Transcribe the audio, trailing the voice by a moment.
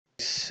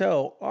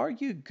So, are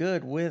you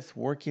good with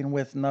working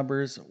with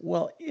numbers?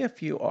 Well,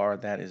 if you are,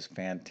 that is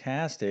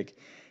fantastic.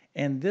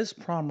 And this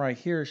problem right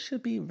here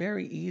should be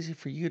very easy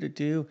for you to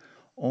do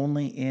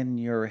only in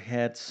your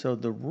head. So,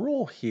 the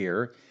rule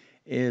here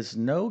is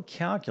no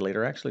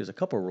calculator. Actually, there's a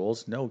couple of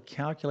rules. No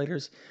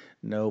calculators,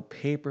 no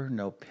paper,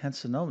 no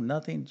pencil, no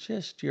nothing,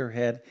 just your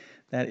head.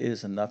 That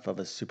is enough of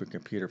a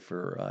supercomputer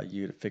for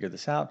you to figure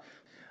this out.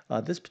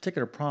 This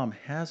particular problem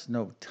has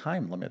no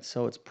time limit,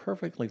 so it's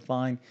perfectly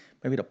fine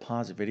maybe to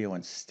pause the video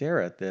and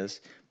stare at this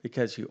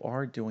because you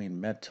are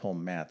doing mental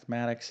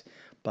mathematics.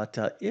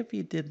 But if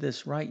you did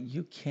this right,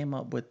 you came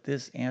up with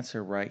this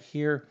answer right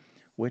here,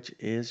 which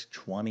is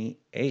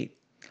 28.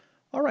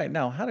 All right,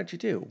 now how did you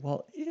do?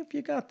 Well, if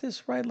you got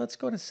this right, let's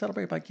go ahead and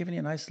celebrate by giving you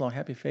a nice little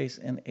happy face,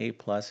 an A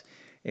plus,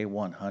 a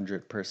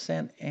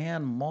 100%,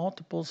 and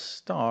multiple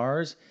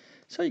stars.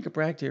 So you can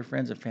brag to your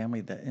friends and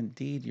family that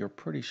indeed you're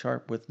pretty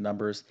sharp with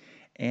numbers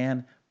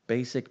and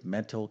basic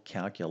mental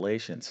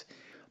calculations.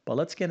 But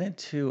let's get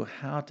into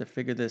how to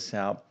figure this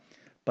out.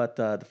 But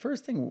the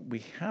first thing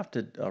we have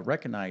to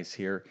recognize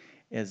here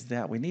is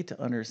that we need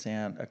to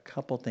understand a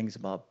couple things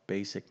about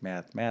basic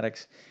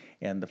mathematics.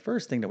 And the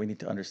first thing that we need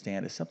to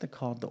understand is something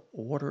called the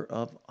order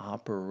of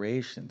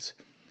operations.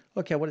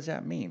 Okay, what does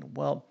that mean?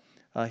 Well,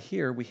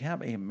 here we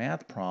have a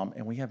math problem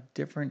and we have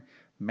different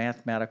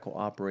mathematical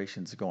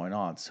operations going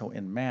on. So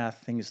in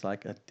math, things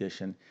like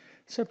addition,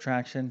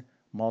 subtraction,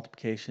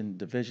 multiplication,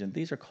 division,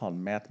 these are called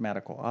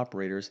mathematical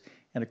operators.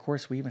 And of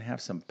course, we even have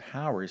some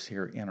powers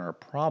here in our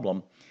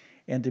problem.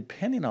 And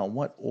depending on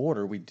what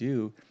order we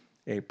do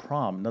a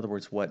problem, in other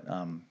words,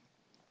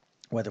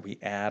 whether we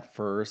add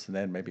first and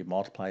then maybe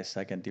multiply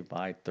second,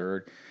 divide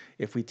third,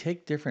 if we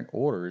take different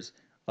orders,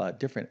 a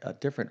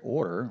different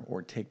order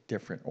or take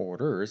different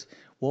orders,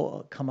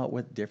 we'll come up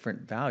with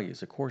different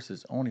values. Of course,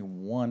 there's only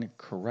one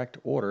correct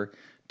order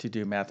to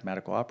do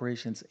mathematical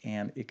operations,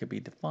 and it could be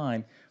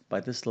defined by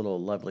this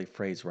little lovely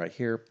phrase right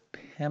here,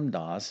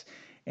 PEMDAS.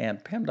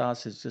 And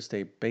PEMDAS is just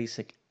a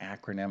basic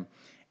acronym.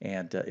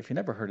 And if you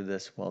never heard of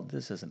this, well,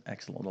 this is an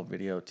excellent little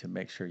video to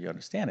make sure you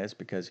understand this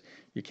because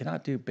you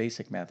cannot do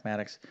basic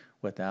mathematics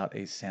without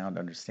a sound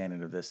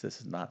understanding of this.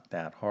 This is not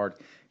that hard.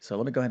 So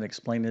let me go ahead and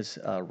explain this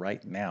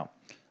right now.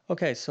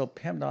 Okay, so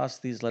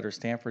PEMDAS, these letters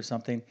stand for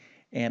something,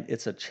 and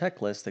it's a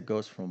checklist that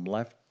goes from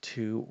left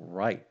to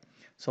right.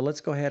 So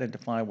let's go ahead and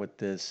define what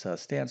this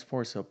stands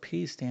for. So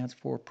P stands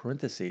for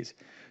parentheses.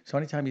 So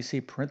anytime you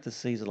see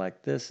parentheses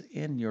like this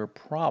in your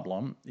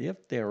problem,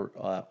 if there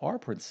are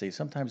parentheses,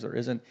 sometimes there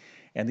isn't,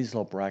 and these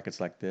little brackets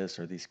like this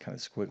or these kind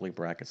of squiggly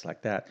brackets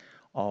like that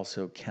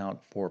also count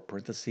for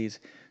parentheses.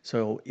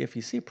 So if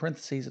you see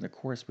parentheses, and of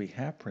course we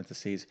have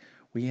parentheses,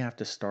 we have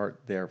to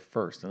start there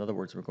first. In other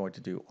words, we're going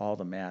to do all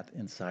the math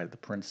inside of the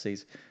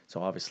parentheses.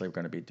 So obviously we're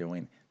going to be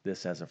doing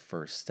this as a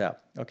first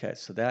step. Okay,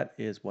 so that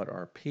is what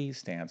our P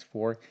stands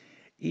for.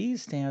 E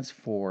stands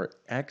for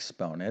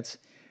exponents.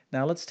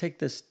 Now let's take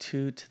this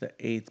 2 to the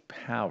 8th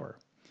power.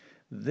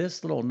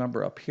 This little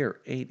number up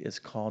here, 8, is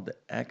called the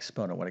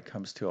exponent when it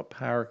comes to a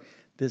power.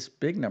 This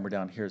big number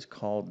down here is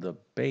called the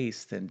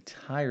base. The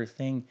entire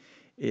thing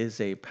is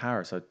a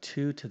power. So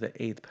 2 to the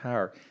 8th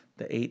power.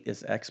 The 8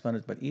 is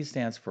exponent, but E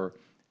stands for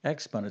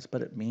exponents,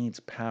 but it means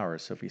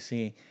powers. So if you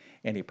see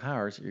any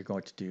powers, you're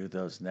going to do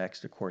those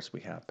next. Of course,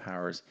 we have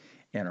powers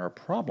in our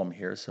problem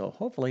here. So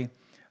hopefully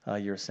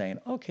you're saying,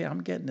 okay,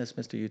 I'm getting this,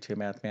 Mr. YouTube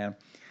Math Man.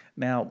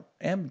 Now,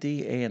 M,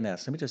 D, A, and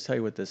S. Let me just tell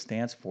you what this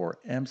stands for.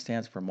 M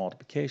stands for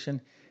multiplication.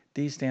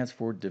 D stands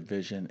for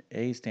division.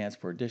 A stands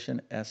for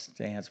addition. S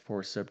stands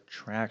for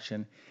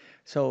subtraction.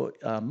 So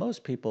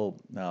most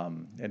people,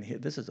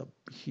 this is a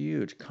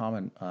huge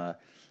common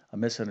a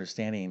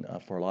misunderstanding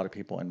for a lot of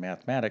people in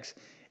mathematics,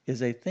 is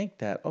they think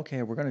that,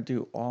 okay, we're going to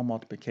do all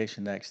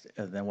multiplication next,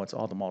 and then once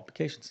all the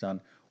multiplication's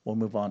done, we'll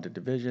move on to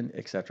division,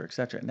 etc.,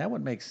 etc. And that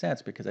would make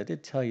sense because I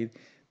did tell you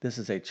this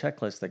is a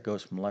checklist that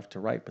goes from left to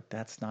right, but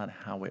that's not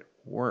how it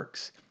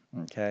works.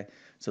 Okay,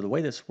 so the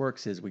way this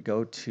works is we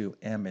go to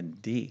M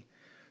and D.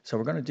 So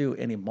we're going to do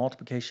any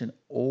multiplication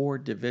or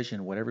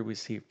division, whatever we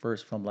see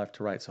first from left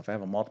to right. So if I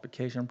have a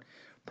multiplication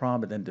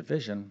problem and then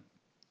division,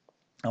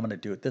 I'm going to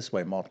do it this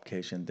way,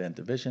 multiplication, then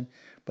division.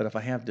 But if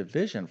I have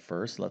division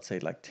first, let's say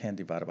like 10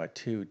 divided by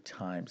 2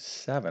 times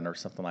 7 or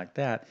something like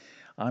that,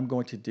 I'm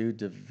going to do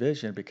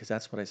division because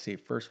that's what I see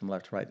first from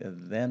left to right,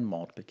 and then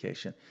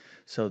multiplication.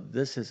 So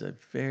this is a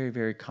very,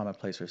 very common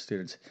place where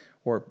students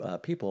or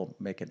people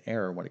make an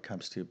error when it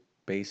comes to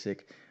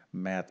basic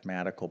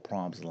mathematical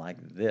problems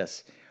like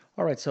this.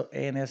 All right, so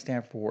A and S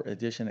stand for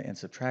addition and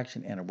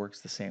subtraction, and it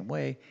works the same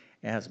way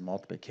as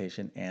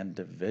multiplication and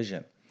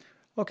division.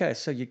 Okay,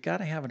 so you got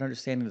to have an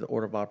understanding of the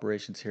order of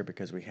operations here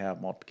because we have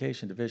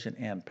multiplication, division,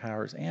 and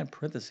powers and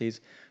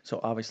parentheses. So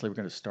obviously we're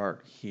going to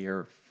start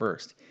here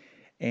first.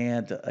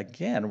 And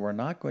again, we're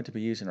not going to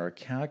be using our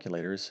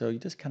calculators, so you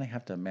just kind of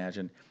have to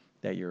imagine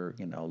that you're,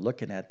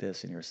 looking at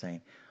this and you're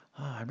saying,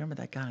 oh, I remember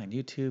that guy on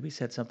YouTube. He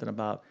said something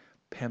about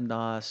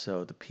PEMDAS.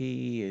 So the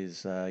P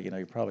is,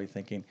 you're probably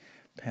thinking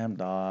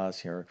PEMDAS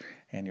here,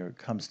 and your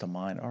comes to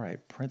mind. All right,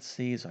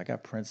 parentheses. I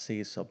got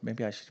parentheses, so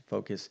maybe I should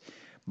focus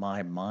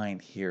my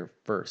mind here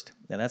first.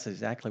 And that's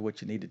exactly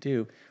what you need to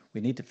do.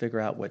 We need to figure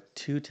out what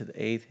 2 to the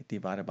 8th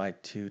divided by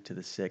 2 to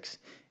the 6th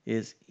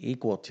is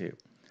equal to.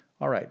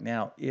 All right,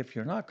 now if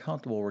you're not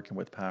comfortable working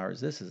with powers,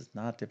 this is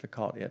not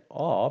difficult at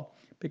all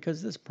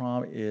because this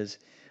problem is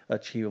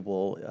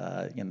achievable.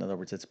 In other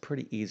words, it's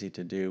pretty easy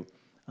to do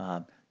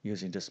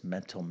using just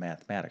mental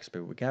mathematics.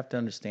 But we have to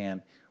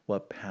understand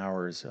what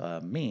powers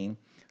mean.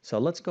 So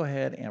let's go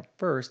ahead and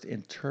first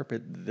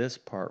interpret this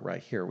part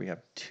right here. We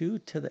have 2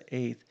 to the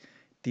 8th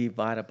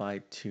divided by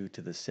 2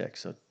 to the 6th.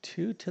 So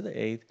 2 to the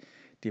 8th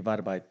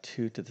divided by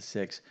 2 to the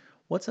 6th.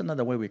 What's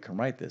another way we can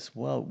write this?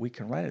 Well, we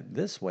can write it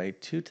this way,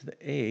 2 to the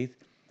 8th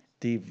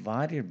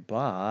divided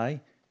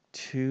by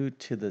 2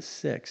 to the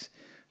 6th.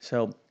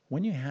 So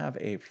when you have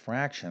a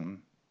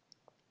fraction,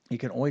 you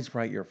can always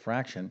write your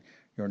fraction,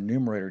 your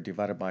numerator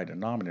divided by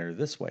denominator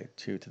this way,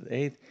 2 to the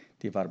 8th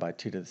divided by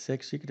 2 to the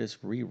 6th. You could just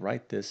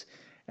rewrite this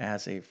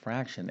as a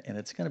fraction, and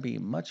it's going to be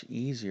much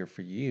easier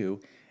for you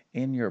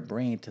in your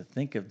brain to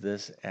think of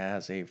this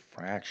as a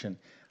fraction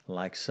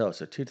like so.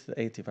 So 2 to the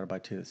 8th divided by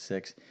 2 to the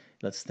 6th,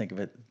 let's think of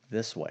it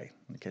this way.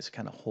 Okay, so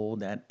kind of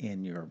hold that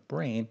in your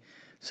brain.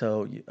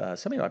 So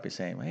some of you might be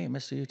saying, "Hey,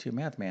 Mr. YouTube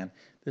Math Man,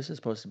 this is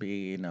supposed to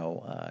be,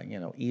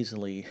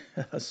 easily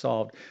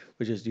solved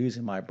with just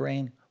using my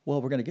brain."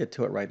 Well, we're going to get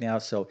to it right now.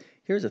 So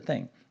here's the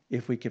thing: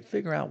 if we could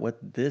figure out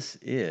what this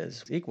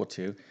is equal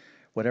to,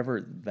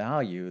 whatever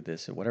value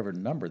this, whatever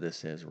number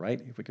this is,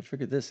 right? If we could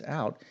figure this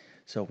out,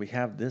 so if we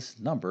have this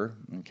number,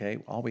 okay,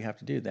 all we have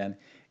to do then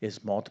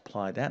is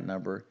multiply that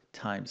number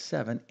times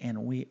 7,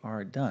 and we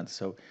are done.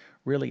 So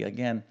really,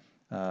 again,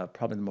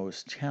 probably the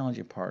most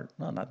challenging part,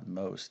 well, not the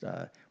most,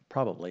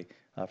 probably,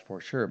 for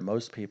sure,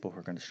 most people who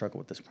are going to struggle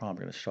with this problem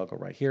are going to struggle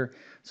right here.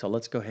 So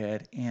let's go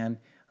ahead and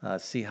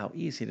see how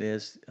easy it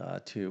is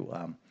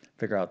to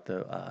figure out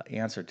the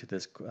answer to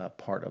this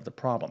part of the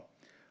problem.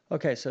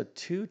 Okay, so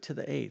 2 to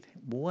the 8th.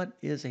 What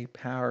is a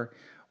power?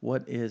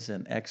 What is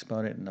an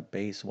exponent and a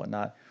base and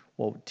whatnot?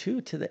 Well,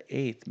 2 to the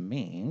 8th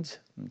means,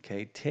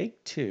 okay,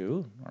 take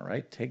 2, all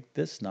right, take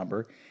this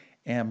number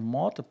and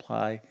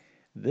multiply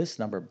this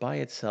number by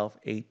itself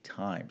 8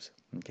 times.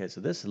 Okay, so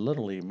this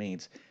literally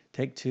means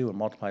take 2 and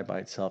multiply by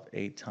itself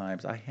 8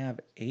 times. I have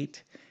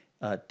 8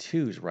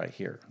 2's right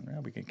here.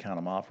 Well, we can count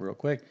them off real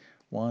quick.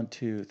 1,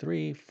 2,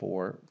 3,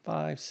 4,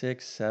 5,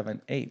 6,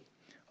 7, 8.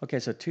 Okay,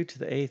 so 2 to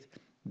the 8th,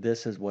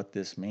 this is what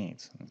this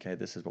means. Okay,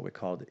 this is what we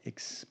call the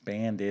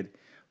expanded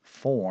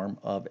form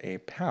of a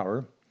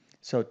power.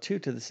 So 2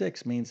 to the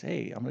 6th means,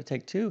 hey, I'm going to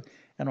take 2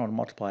 and I'm going to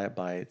multiply it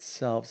by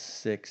itself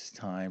 6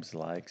 times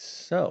like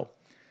so.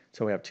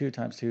 So we have 2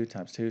 times 2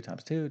 times 2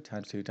 times 2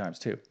 times 2 times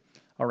 2.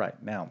 All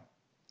right, now,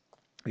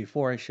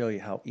 before I show you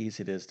how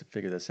easy it is to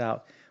figure this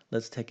out,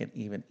 let's take an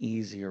even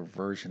easier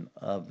version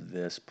of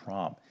this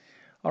problem.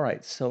 All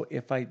right, so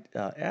if I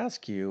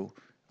ask you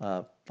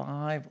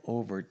 5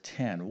 over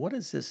 10, what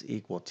is this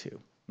equal to?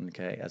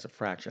 Okay, as a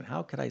fraction.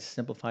 How could I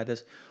simplify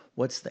this?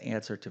 What's the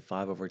answer to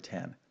 5 over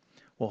 10?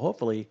 Well,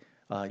 hopefully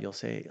you'll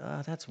say,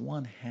 that's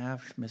 1/2,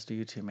 Mr.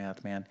 YouTube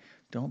Math Man.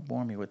 Don't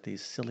bore me with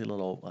these silly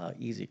little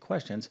easy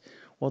questions.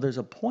 Well, there's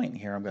a point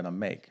here I'm going to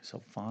make. So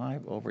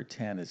 5 over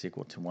 10 is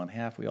equal to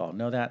 1/2. We all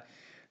know that.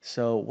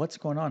 So what's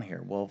going on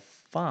here? Well,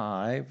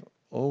 5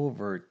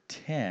 over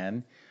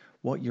 10,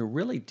 what you're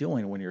really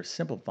doing when you're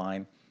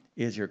simplifying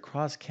is you're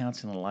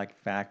cross-canceling like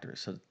factors.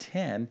 So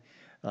 10,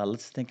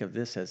 let's think of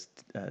this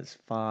as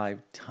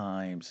 5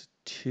 times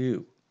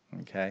 2,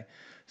 okay?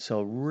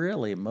 So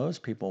really,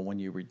 most people, when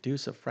you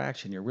reduce a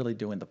fraction, you're really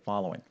doing the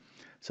following.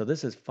 So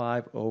this is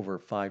 5 over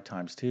 5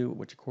 times 2,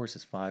 which of course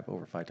is 5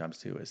 over 5 times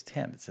 2 is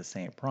 10. It's the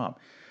same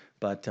problem.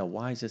 But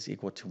why is this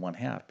equal to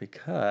 1/2?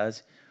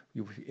 Because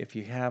if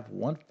you have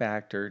one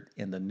factor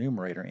in the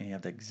numerator and you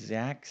have the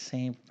exact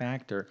same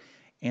factor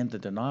in the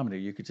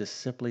denominator, you could just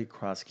simply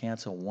cross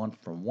cancel 1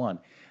 from 1.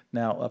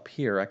 Now up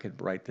here, I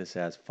could write this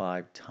as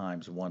 5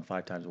 times 1.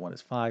 5 times 1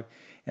 is 5.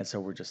 And so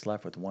we're just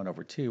left with 1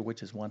 over 2,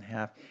 which is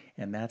 1/2.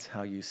 And that's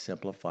how you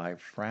simplify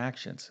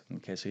fractions.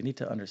 Okay, so you need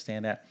to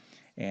understand that.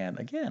 And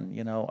again,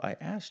 I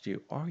asked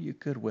you, are you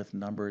good with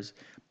numbers,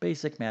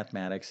 basic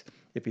mathematics?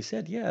 If you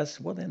said yes,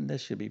 well, then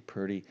this should be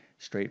pretty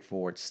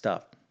straightforward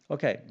stuff.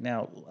 Okay,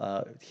 now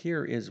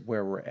here is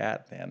where we're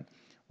at then.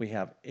 We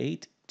have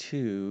 8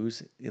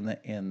 2's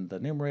in the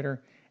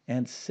numerator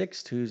and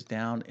 6 2's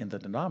down in the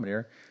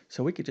denominator.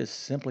 So we could just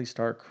simply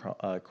start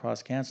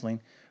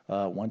cross-canceling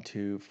 1,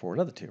 2 for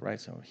another 2, right?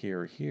 So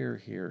here, here,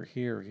 here,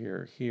 here,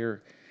 here,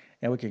 here,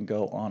 and we can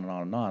go on and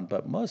on and on.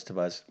 But most of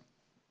us,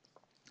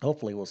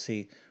 hopefully, will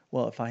see,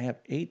 well, if I have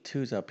 8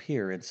 2's up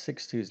here and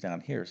 6 2's down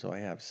here, so I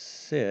have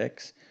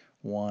 6,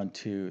 1,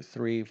 2,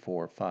 3,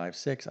 4, 5,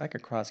 6. I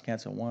could cross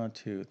cancel 1,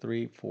 2,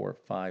 3, 4,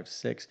 5,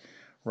 6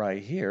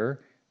 right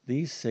here.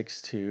 These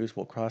 6 2's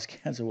will cross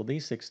cancel with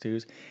these 6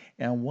 2's.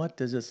 And what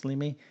does this leave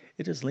me?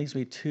 It just leaves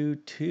me 2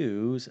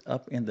 2's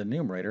up in the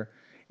numerator.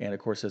 And of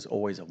course, there's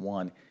always a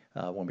 1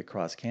 when we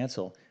cross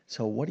cancel.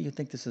 So what do you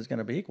think this is going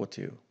to be equal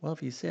to? Well,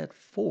 if you said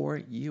 4,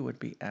 you would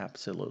be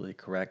absolutely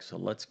correct. So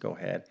let's go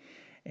ahead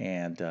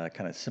and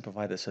kind of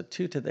simplify this. So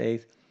 2 to the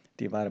 8th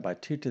divided by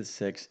 2 to the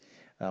 6.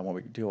 When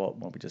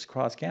we just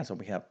cross cancel,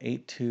 we have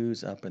 8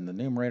 2's up in the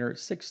numerator,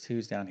 6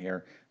 2's down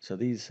here. So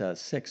these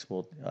 6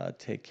 will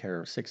take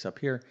care of 6 up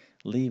here,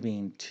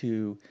 leaving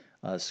 2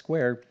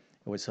 squared.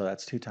 So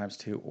that's 2 times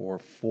 2, or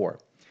 4.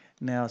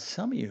 Now,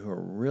 some of you who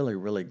are really,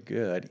 really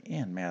good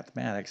in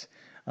mathematics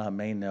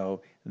may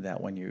know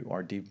that when you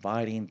are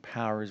dividing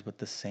powers with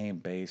the same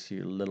base,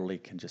 you literally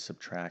can just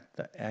subtract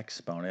the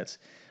exponents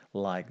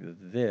like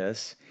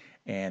this,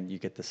 and you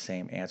get the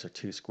same answer.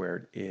 2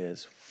 squared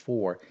is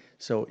 4.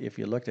 So if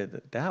you looked at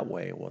it that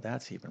way, well,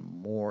 that's even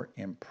more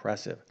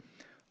impressive.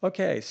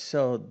 Okay,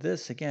 so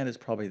this again is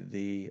probably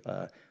the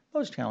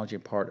most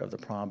challenging part of the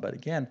problem, but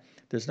again,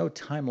 there's no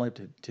time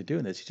limit to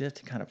doing this. You just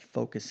have to kind of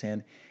focus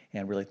in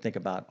and really think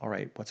about, all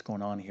right, what's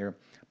going on here?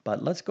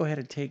 But let's go ahead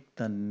and take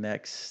the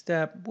next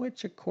step,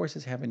 which of course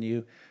is having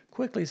you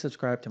quickly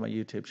subscribe to my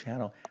YouTube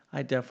channel.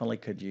 I definitely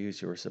could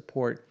use your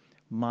support.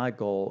 My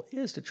goal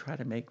is to try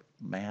to make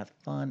math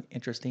fun,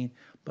 interesting,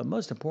 but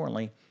most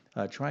importantly,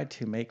 try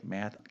to make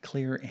math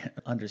clear and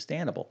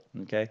understandable,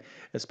 okay?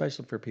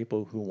 Especially for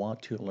people who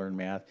want to learn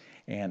math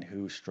and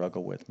who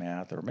struggle with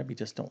math, or maybe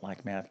just don't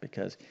like math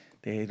because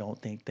they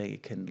don't think they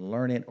can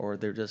learn it, or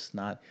they're just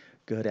not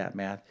good at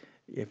math.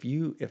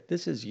 If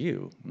this is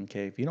you,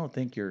 okay, if you don't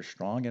think you're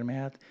strong in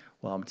math,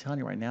 well, I'm telling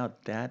you right now,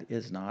 that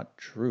is not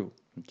true.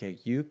 Okay,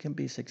 you can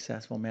be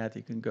successful in math.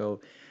 You can go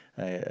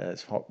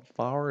as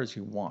far as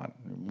you want,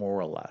 more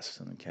or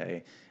less.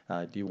 Okay,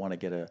 do you want to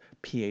get a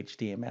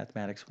PhD in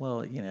mathematics?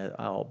 Well,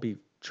 I'll be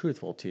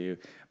truthful to you.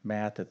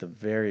 Math at the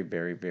very,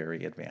 very,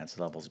 very advanced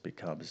levels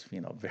becomes,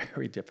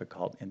 very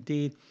difficult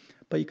indeed.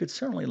 But you could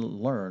certainly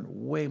learn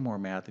way more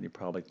math than you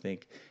probably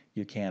think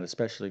you can,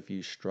 especially if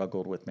you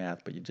struggled with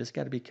math. But you just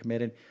got to be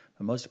committed.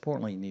 And most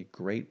importantly, you need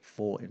great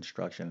full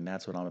instruction, and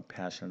that's what I'm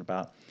passionate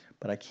about.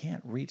 But I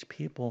can't reach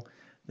people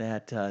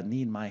that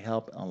need my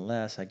help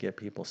unless I get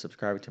people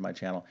subscribing to my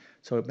channel.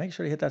 So make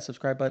sure to hit that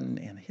subscribe button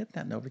and hit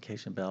that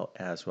notification bell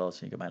as well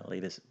so you get my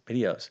latest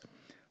videos.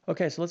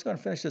 Okay, so let's go and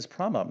finish this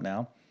problem up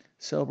now.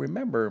 So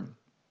remember,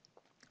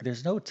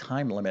 there's no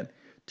time limit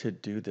to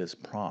do this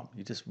prompt.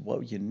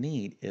 What you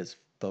need is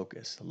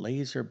focus,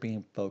 laser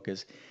beam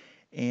focus.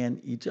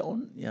 And you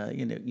don't,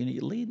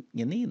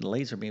 you need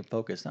laser beam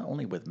focus not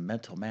only with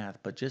mental math,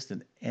 but just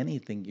in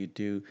anything you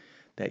do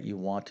that you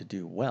want to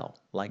do well,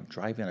 like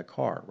driving a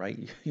car,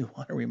 right? You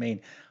want to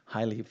remain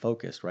highly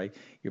focused, right?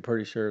 You're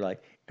pretty sure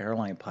like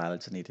airline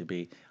pilots need to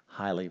be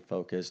highly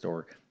focused,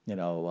 or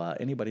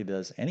anybody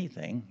does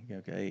anything.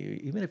 Okay,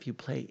 even if you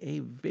play a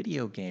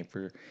video game,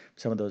 for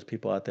some of those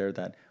people out there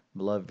that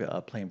love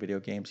playing video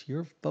games,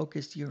 you're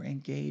focused, you're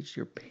engaged,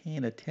 you're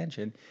paying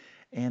attention,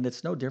 and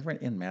it's no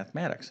different in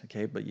mathematics,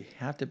 okay? But you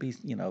have to be,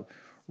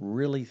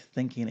 really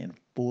thinking and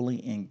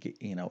fully,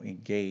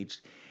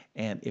 engaged.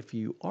 And if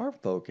you are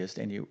focused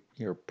and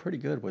you're pretty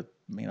good with,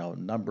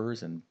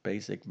 numbers and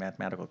basic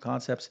mathematical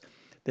concepts,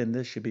 then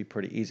this should be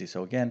pretty easy.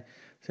 So again,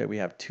 say we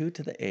have 2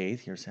 to the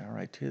 8th. You're saying, all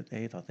right, 2 to the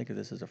 8th, I'll think of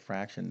this as a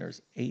fraction.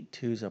 There's 8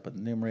 2's up in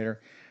the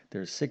numerator.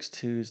 There's 6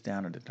 2's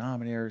down in the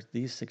denominator.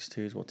 These 6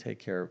 2's will take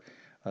care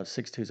of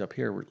 6 2's up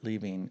here. We're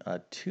leaving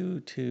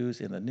 2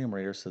 2's in the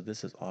numerator, so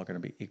this is all going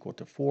to be equal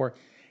to 4.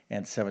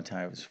 And 7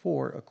 times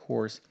 4, of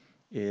course,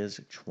 is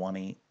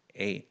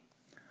 28.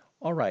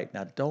 All right,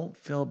 now don't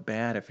feel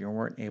bad if you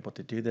weren't able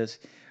to do this,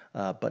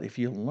 but if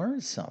you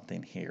learned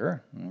something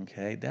here,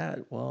 okay,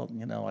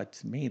 to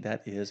me,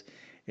 that is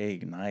a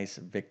nice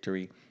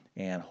victory,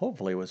 and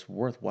hopefully it was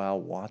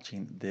worthwhile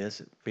watching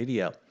this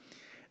video.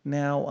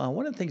 Now,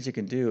 one of the things you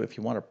can do if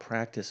you want to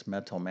practice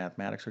mental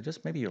mathematics, or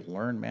just maybe you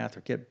learn math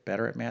or get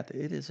better at math,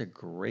 it is a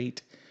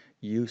great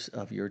use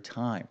of your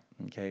time.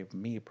 Okay,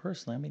 me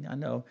personally, I mean, I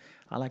know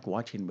I like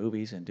watching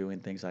movies and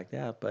doing things like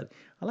that, but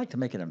I like to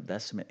make an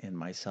investment in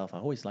myself. I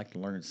always like to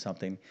learn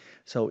something.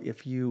 So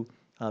if you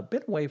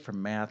been away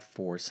from math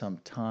for some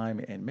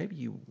time and maybe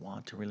you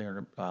want to really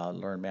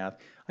learn math,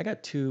 I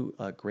got two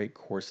great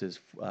courses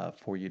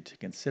for you to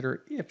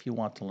consider if you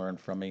want to learn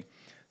from me.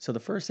 So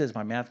the first is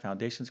my Math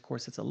Foundations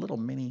course. It's a little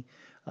mini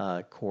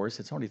course.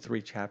 It's only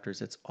 3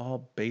 chapters. It's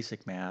all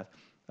basic math.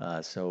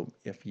 So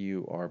if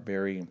you are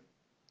very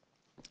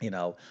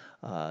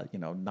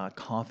not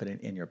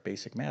confident in your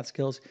basic math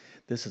skills,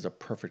 this is a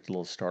perfect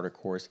little starter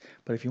course.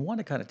 But if you want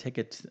to kind of take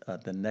it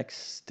the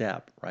next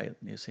step, right?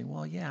 You say,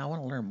 well, yeah, I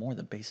want to learn more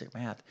than basic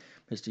math,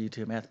 Mr.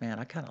 YouTube Math Man.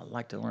 I kind of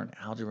like to learn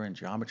algebra and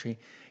geometry.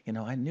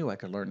 I knew I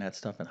could learn that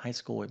stuff in high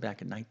school way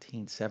back in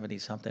 1970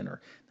 something,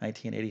 or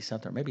 1980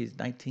 something, or maybe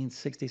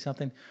 1960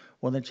 something.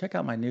 Well, then check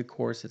out my new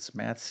course. It's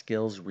Math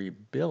Skills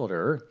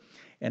Rebuilder.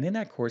 And in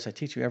that course, I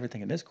teach you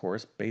everything in this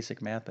course,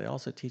 basic math, but I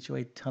also teach you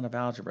a ton of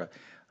algebra,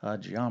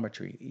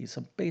 geometry,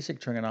 some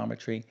basic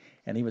trigonometry,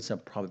 and even some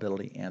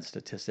probability and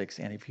statistics.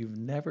 And if you've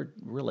never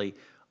really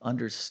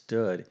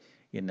understood,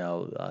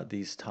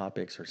 these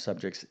topics or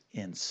subjects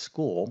in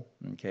school,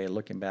 okay,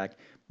 looking back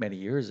many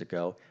years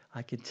ago,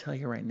 I can tell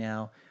you right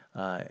now,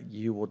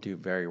 you will do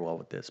very well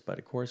with this. But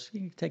of course, you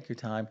can take your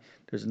time.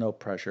 There's no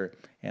pressure,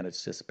 and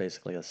it's just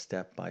basically a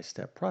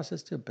step-by-step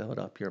process to build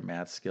up your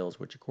math skills,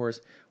 which of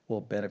course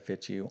will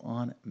benefit you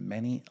on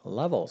many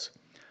levels.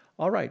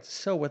 All right,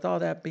 so with all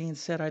that being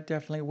said, I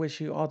definitely wish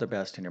you all the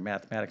best in your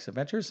mathematics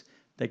adventures.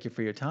 Thank you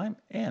for your time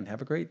and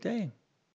have a great day.